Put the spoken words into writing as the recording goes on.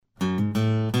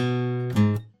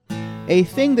A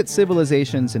thing that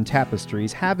civilizations and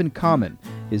tapestries have in common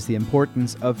is the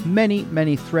importance of many,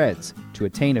 many threads to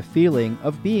attain a feeling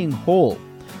of being whole.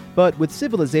 But with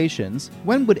civilizations,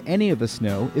 when would any of us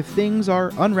know if things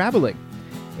are unraveling?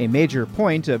 A major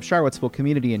point of Charlottesville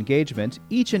community engagement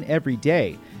each and every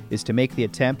day is to make the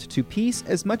attempt to piece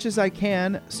as much as I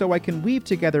can so I can weave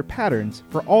together patterns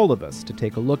for all of us to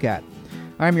take a look at.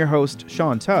 I'm your host,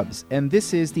 Sean Tubbs, and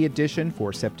this is the edition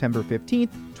for September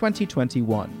 15th,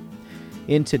 2021.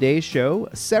 In today's show,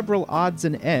 several odds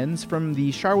and ends from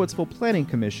the Charlottesville Planning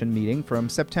Commission meeting from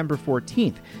September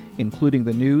 14th, including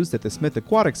the news that the Smith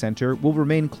Aquatic Center will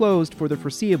remain closed for the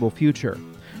foreseeable future.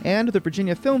 And the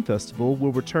Virginia Film Festival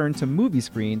will return to movie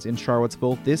screens in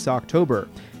Charlottesville this October.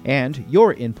 And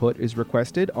your input is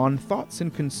requested on thoughts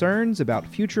and concerns about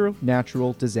future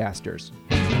natural disasters.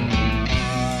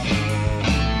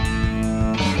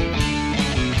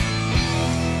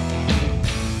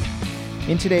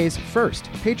 In today's first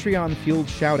Patreon-fueled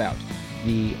shoutout,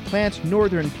 the Plant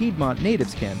Northern Piedmont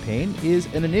Natives campaign is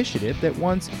an initiative that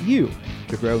wants you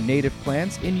to grow native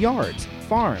plants in yards,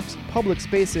 farms, public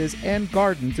spaces, and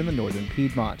gardens in the northern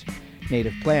Piedmont.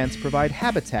 Native plants provide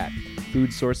habitat,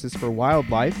 food sources for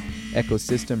wildlife,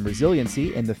 ecosystem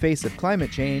resiliency in the face of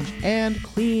climate change, and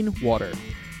clean water.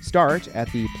 Start at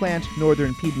the Plant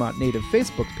Northern Piedmont Native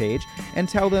Facebook page and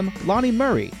tell them Lonnie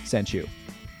Murray sent you.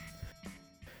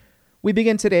 We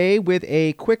begin today with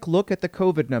a quick look at the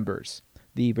COVID numbers.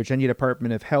 The Virginia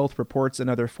Department of Health reports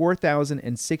another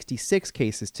 4,066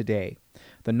 cases today.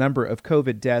 The number of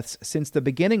COVID deaths since the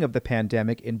beginning of the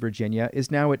pandemic in Virginia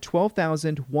is now at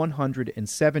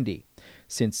 12,170.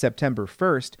 Since September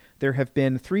 1st, there have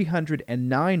been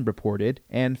 309 reported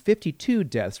and 52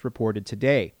 deaths reported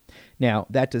today. Now,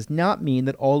 that does not mean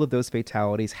that all of those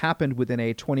fatalities happened within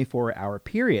a 24-hour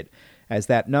period, as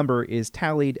that number is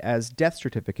tallied as death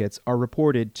certificates are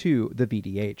reported to the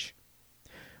VDH.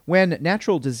 When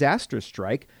natural disasters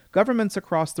strike, governments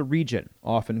across the region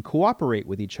often cooperate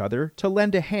with each other to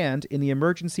lend a hand in the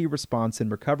emergency response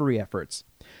and recovery efforts.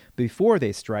 Before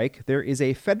they strike, there is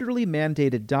a federally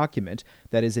mandated document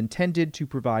that is intended to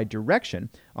provide direction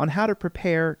on how to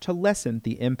prepare to lessen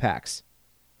the impacts.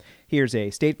 Here's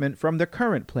a statement from the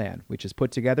current plan, which is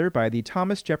put together by the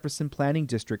Thomas Jefferson Planning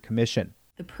District Commission.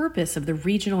 The purpose of the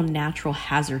Regional Natural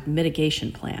Hazard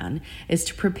Mitigation Plan is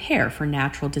to prepare for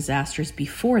natural disasters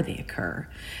before they occur,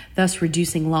 thus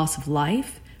reducing loss of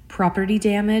life, property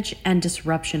damage, and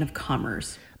disruption of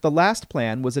commerce. The last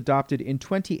plan was adopted in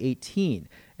 2018,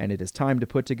 and it is time to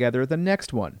put together the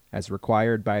next one, as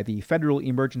required by the Federal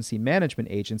Emergency Management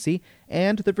Agency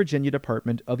and the Virginia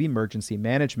Department of Emergency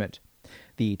Management.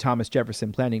 The Thomas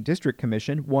Jefferson Planning District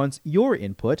Commission wants your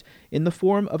input in the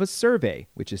form of a survey,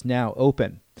 which is now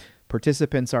open.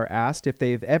 Participants are asked if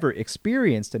they've ever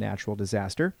experienced a natural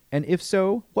disaster, and if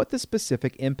so, what the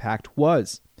specific impact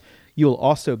was. You'll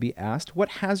also be asked what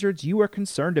hazards you are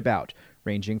concerned about,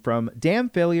 ranging from dam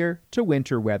failure to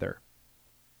winter weather.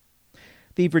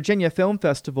 The Virginia Film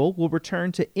Festival will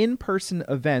return to in-person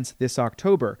events this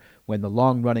October, when the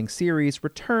long-running series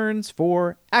returns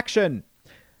for action.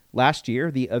 Last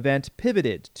year, the event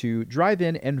pivoted to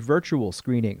drive-in and virtual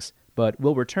screenings, but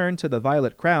will return to the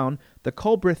Violet Crown, the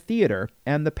Culbreth Theater,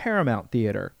 and the Paramount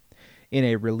Theater. In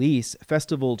a release,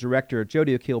 festival director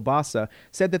Jody Kielbasa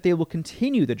said that they will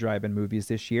continue the drive-in movies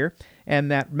this year,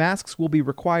 and that masks will be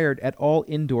required at all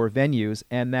indoor venues,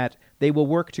 and that they will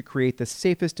work to create the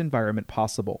safest environment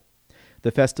possible.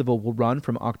 The festival will run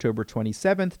from October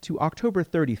 27th to October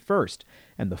 31st,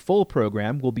 and the full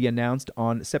program will be announced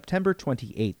on September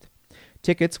 28th.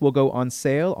 Tickets will go on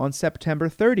sale on September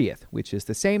 30th, which is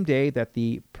the same day that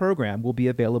the program will be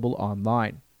available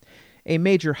online. A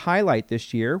major highlight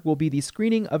this year will be the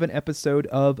screening of an episode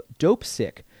of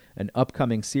Dopesick, an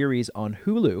upcoming series on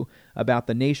Hulu about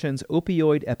the nation's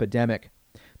opioid epidemic.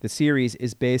 The series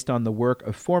is based on the work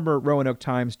of former Roanoke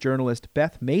Times journalist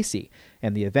Beth Macy,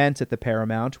 and the event at the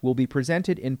Paramount will be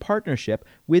presented in partnership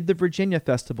with the Virginia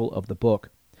Festival of the Book.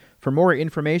 For more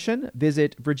information,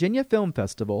 visit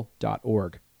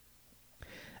virginiafilmfestival.org.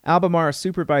 Albemarle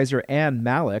Supervisor Ann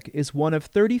Malik is one of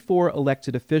 34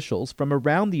 elected officials from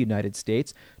around the United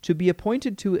States to be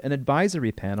appointed to an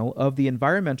advisory panel of the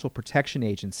Environmental Protection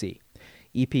Agency.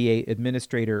 EPA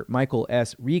Administrator Michael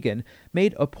S. Regan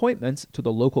made appointments to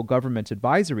the Local Government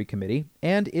Advisory Committee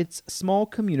and its Small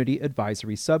Community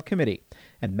Advisory Subcommittee,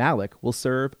 and Malik will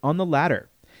serve on the latter.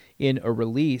 In a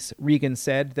release, Regan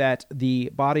said that the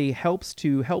body helps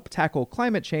tackle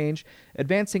climate change,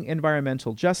 advancing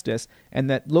environmental justice, and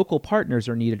that local partners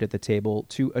are needed at the table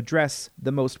to address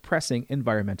the most pressing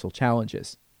environmental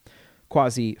challenges.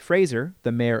 Kwasi Fraser,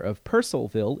 the mayor of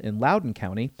Purcellville in Loudoun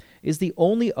County, is the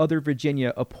only other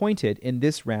Virginia appointed in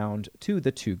this round to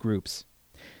the two groups.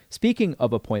 Speaking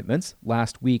of appointments,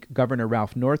 last week Governor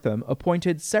Ralph Northam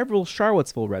appointed several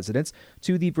Charlottesville residents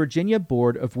to the Virginia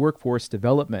Board of Workforce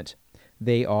Development.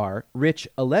 They are Rich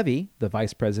Alevi, the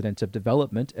Vice President of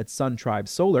Development at Sun Tribe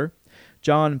Solar,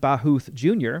 John Bahuth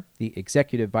Jr., the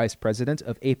Executive Vice President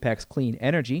of Apex Clean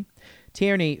Energy,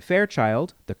 Tierney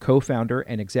Fairchild, the co-founder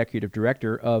and Executive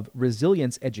Director of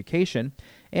Resilience Education,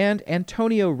 and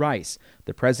Antonio Rice,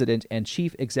 the President and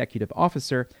Chief Executive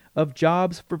Officer of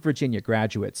Jobs for Virginia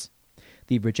Graduates.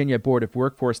 The Virginia Board of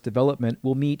Workforce Development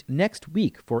will meet next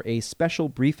week for a special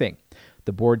briefing.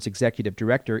 The board's executive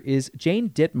director is Jane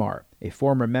Dittmar, a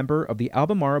former member of the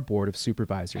Albemarle Board of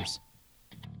Supervisors.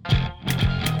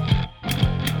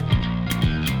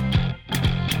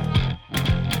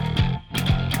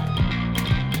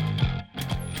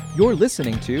 You're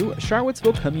listening to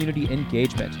Charlottesville Community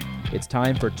Engagement. It's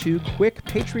time for two quick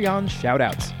Patreon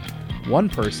shout-outs. One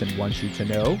person wants you to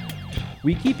know: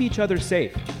 we keep each other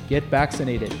safe, get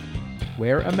vaccinated,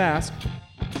 wear a mask,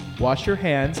 wash your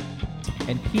hands,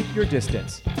 and keep your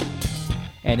distance.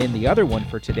 And in the other one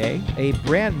for today, a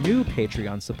brand new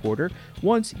Patreon supporter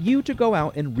wants you to go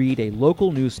out and read a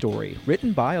local news story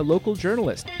written by a local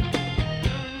journalist.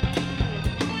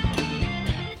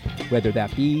 Whether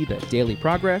that be the Daily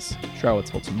Progress,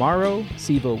 Charlottesville Tomorrow,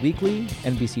 CVille Weekly,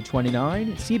 NBC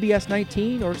 29, CBS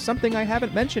 19, or something I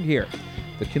haven't mentioned here.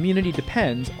 The community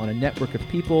depends on a network of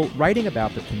people writing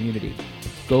about the community.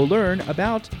 Go learn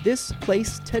about this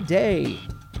place today.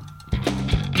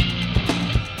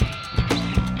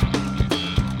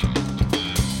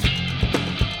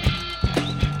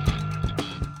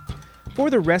 For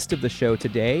the rest of the show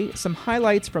today, some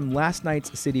highlights from last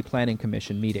night's City Planning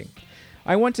Commission meeting.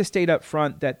 I want to state up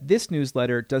front that this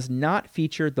newsletter does not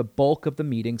feature the bulk of the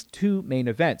meeting's two main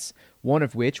events, one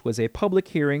of which was a public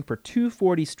hearing for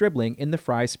 240 Stribling in the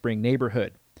Fry Spring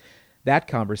neighborhood. That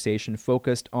conversation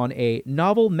focused on a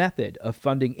novel method of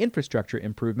funding infrastructure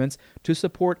improvements to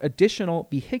support additional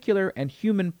vehicular and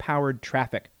human-powered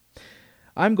traffic.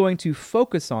 I'm going to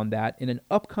focus on that in an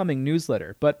upcoming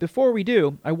newsletter, but before we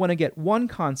do, I want to get one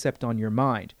concept on your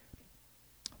mind.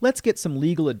 Let's get some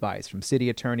legal advice from City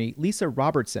Attorney Lisa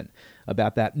Robertson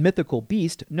about that mythical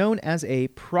beast known as a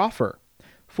proffer.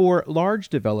 For large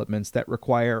developments that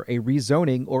require a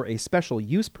rezoning or a special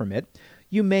use permit,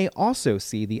 you may also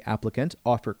see the applicant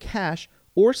offer cash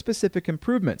or specific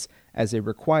improvements as a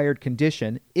required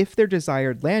condition if their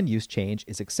desired land use change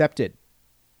is accepted.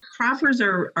 Proffers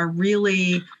are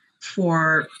really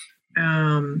for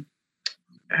to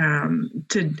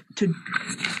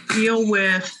deal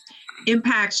with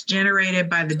impacts generated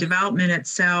by the development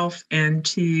itself and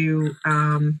to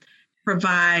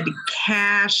provide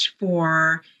cash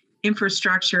for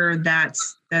infrastructure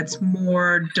that's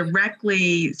more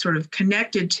directly sort of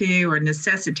connected to or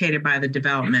necessitated by the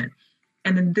development.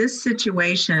 And in this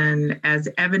situation, as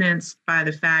evidenced by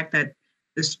the fact that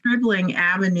the Stribling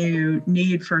Avenue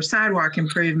need for sidewalk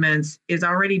improvements is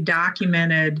already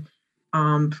documented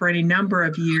for any number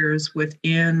of years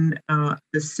within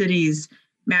the city's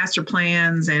master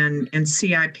plans and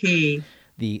CIP.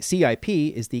 The CIP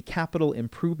is the Capital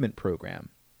Improvement Program.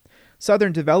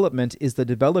 Southern Development is the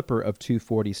developer of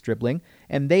 240 Stribling,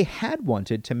 and they had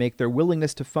wanted to make their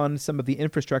willingness to fund some of the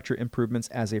infrastructure improvements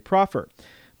as a proffer.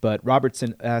 But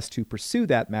Robertson asked to pursue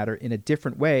that matter in a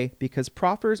different way because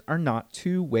proffers are not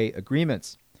two-way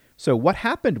agreements. So what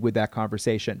happened with that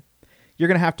conversation? You're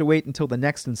going to have to wait until the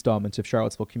next installment of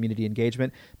Charlottesville Community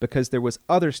Engagement because there was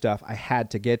other stuff I had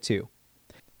to get to.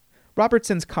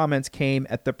 Robertson's comments came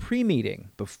at the pre-meeting,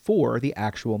 before the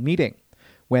actual meeting.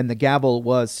 When the gavel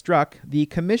was struck, the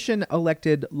commission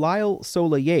elected Lyle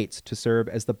Sola Yates to serve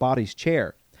as the body's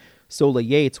chair. Sola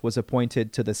Yates was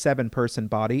appointed to the 7-person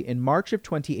body in March of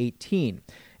 2018,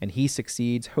 and he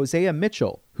succeeds Hosea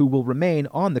Mitchell, who will remain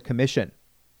on the commission.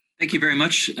 Thank you very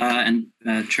much, and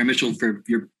Chair Mitchell, for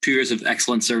your 2 years of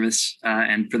excellent service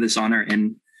and for this honor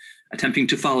in attempting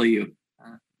to follow you.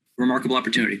 Remarkable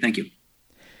opportunity. Thank you.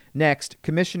 Next,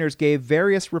 commissioners gave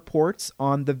various reports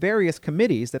on the various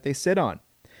committees that they sit on.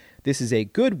 This is a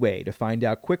good way to find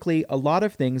out quickly a lot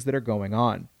of things that are going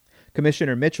on.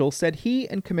 Commissioner Mitchell said he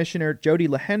and Commissioner Jody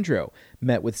Lehendro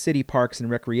met with city parks and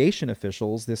recreation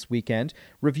officials this weekend,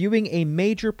 reviewing a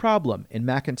major problem in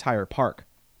McIntyre Park.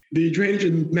 The drainage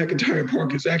in McIntyre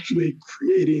Park is actually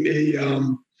creating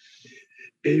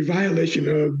a violation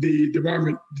of the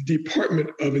Department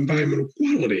of Environmental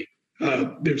Quality,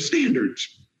 their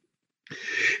standards.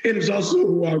 And it's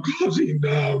also causing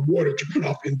water to run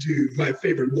off into my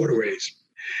favorite waterways.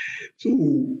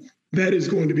 So that is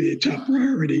going to be a top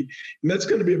priority, and that's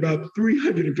going to be about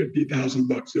 $350,000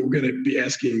 that we're going to be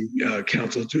asking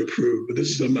council to approve. But this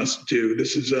is a must-do.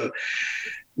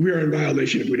 We are in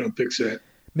violation if we don't fix that.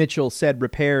 Mitchell said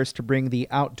repairs to bring the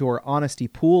outdoor Honesty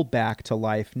Pool back to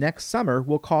life next summer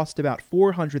will cost about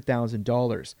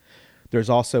 $400,000. There's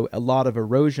also a lot of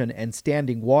erosion and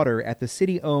standing water at the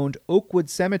city-owned Oakwood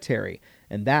Cemetery,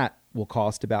 and that will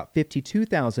cost about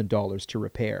 $52,000 to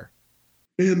repair.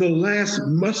 And the last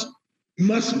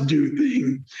must-do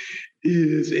thing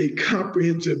is a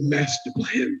comprehensive master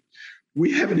plan.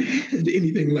 We haven't had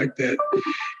anything like that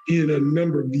in a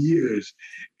number of years.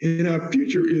 And our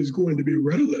future is going to be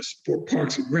rudderless for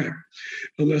Parks and Rec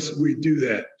unless we do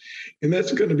that. And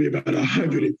that's going to be about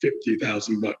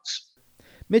 $150,000.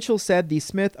 Mitchell said the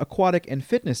Smith Aquatic and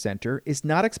Fitness Center is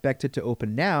not expected to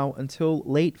open now until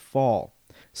late fall.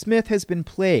 Smith has been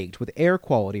plagued with air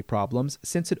quality problems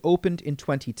since it opened in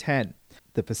 2010.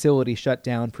 The facility shut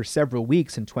down for several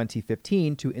weeks in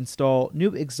 2015 to install new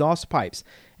exhaust pipes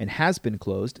and has been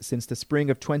closed since the spring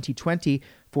of 2020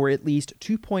 for at least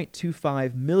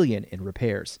 $2.25 million in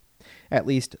repairs. At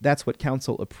least that's what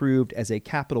Council approved as a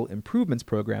capital improvements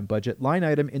program budget line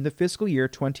item in the fiscal year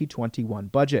 2021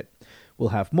 budget. We'll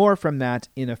have more from that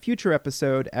in a future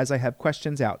episode as I have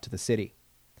questions out to the city.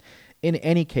 In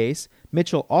any case,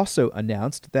 Mitchell also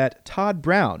announced that Todd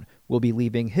Brown will be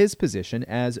leaving his position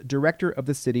as director of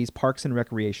the city's Parks and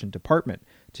Recreation Department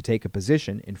to take a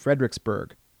position in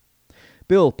Fredericksburg.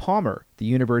 Bill Palmer, the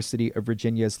University of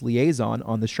Virginia's liaison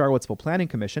on the Charlottesville Planning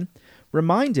Commission,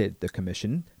 reminded the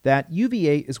commission that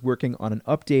UVA is working on an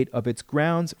update of its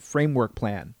grounds framework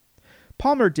plan.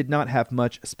 Palmer did not have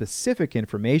much specific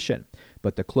information,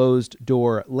 but the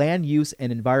closed-door Land Use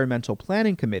and Environmental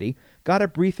Planning Committee got a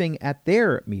briefing at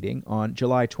their meeting on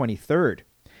July 23rd.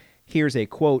 Here's a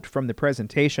quote from the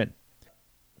presentation.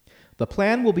 The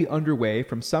plan will be underway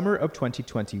from summer of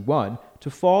 2021 to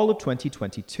fall of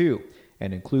 2022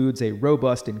 and includes a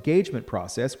robust engagement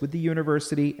process with the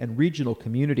university and regional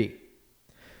community.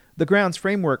 The Grounds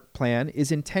Framework Plan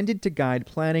is intended to guide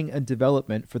planning and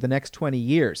development for the next 20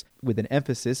 years, with an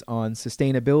emphasis on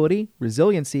sustainability,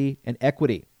 resiliency, and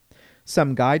equity.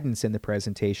 Some guidance in the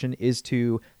presentation is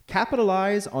to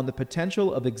capitalize on the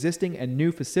potential of existing and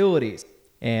new facilities,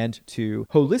 and to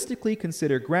holistically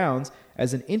consider grounds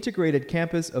as an integrated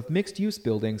campus of mixed-use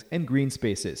buildings and green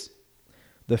spaces.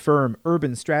 The firm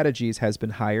Urban Strategies has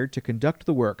been hired to conduct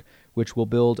the work, which will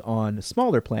build on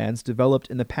smaller plans developed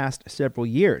in the past several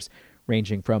years,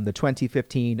 ranging from the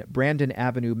 2015 Brandon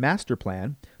Avenue Master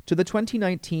Plan to the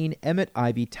 2019 Emmett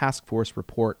Ivy Task Force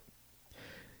report.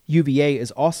 UVA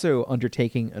is also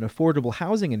undertaking an affordable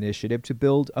housing initiative to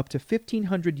build up to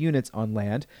 1,500 units on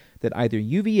land that either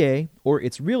UVA or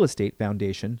its real estate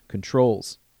foundation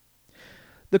controls.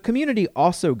 The community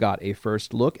also got a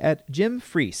first look at Jim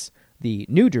Freese, the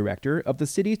new director of the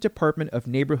city's Department of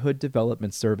Neighborhood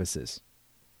Development Services.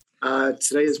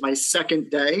 Today is my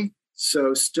second day,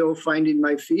 so still finding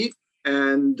my feet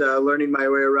and learning my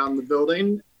way around the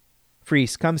building.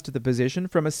 Freese comes to the position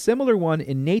from a similar one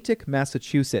in Natick,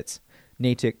 Massachusetts.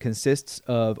 Natick consists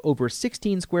of over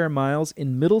 16 square miles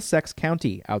in Middlesex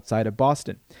County outside of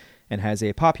Boston and has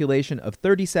a population of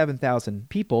 37,000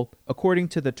 people, according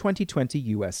to the 2020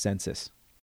 U.S. Census.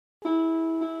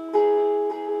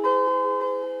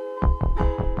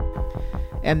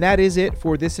 And that is it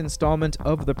for this installment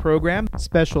of the program.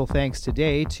 Special thanks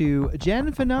today to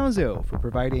Jen Finazzo for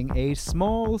providing a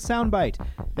small soundbite.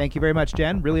 Thank you very much,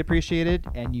 Jen. Really appreciate it,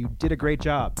 and you did a great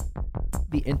job.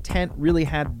 The intent really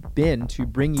had been to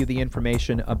bring you the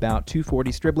information about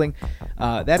 240 Stribling.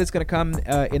 That is going to come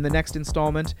in the next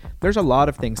installment. There's a lot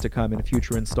of things to come in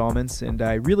future installments, and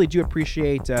I really do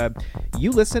appreciate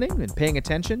you listening and paying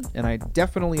attention, and I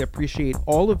definitely appreciate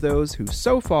all of those who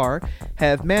so far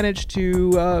have managed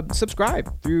to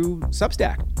subscribe through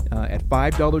Substack at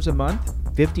 $5 a month,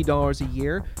 $50 a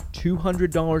year,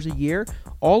 $200 a year.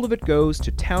 All of it goes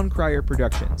to Town Crier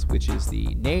Productions, which is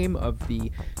the name of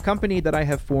the company that I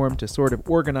have formed to sort of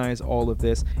organize all of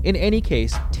this. In any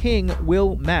case, Ting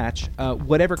will match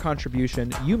whatever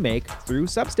contribution you make through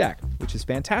Substack, which is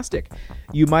fantastic.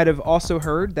 You might have also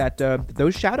heard that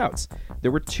those shout-outs,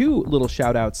 there were 2 little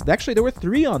shout-outs. Actually, there were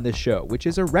 3 on this show, which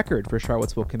is a record for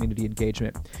Charlottesville community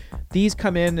engagement. These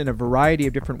come in a variety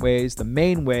of different ways. The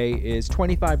main way is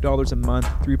 $25 a month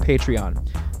through Patreon.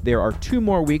 There are 2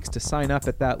 more weeks to sign up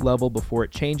at that level before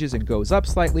it changes and goes up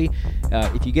slightly.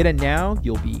 If you get in now,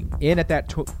 you'll be in at that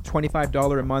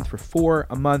 $25 a month for $4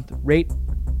 a month rate.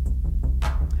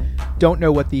 Don't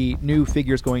know what the new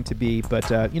figure is going to be, but,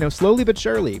 slowly but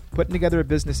surely, putting together a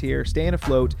business here, staying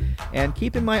afloat, and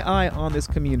keeping my eye on this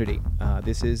community.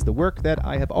 This is the work that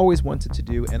I have always wanted to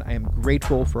do, and I am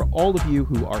grateful for all of you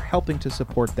who are helping to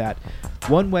support that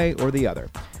one way or the other.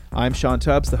 I'm Sean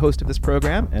Tubbs, the host of this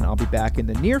program, and I'll be back in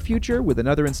the near future with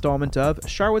another installment of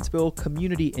Charlottesville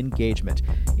Community Engagement.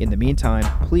 In the meantime,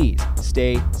 please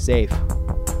stay safe.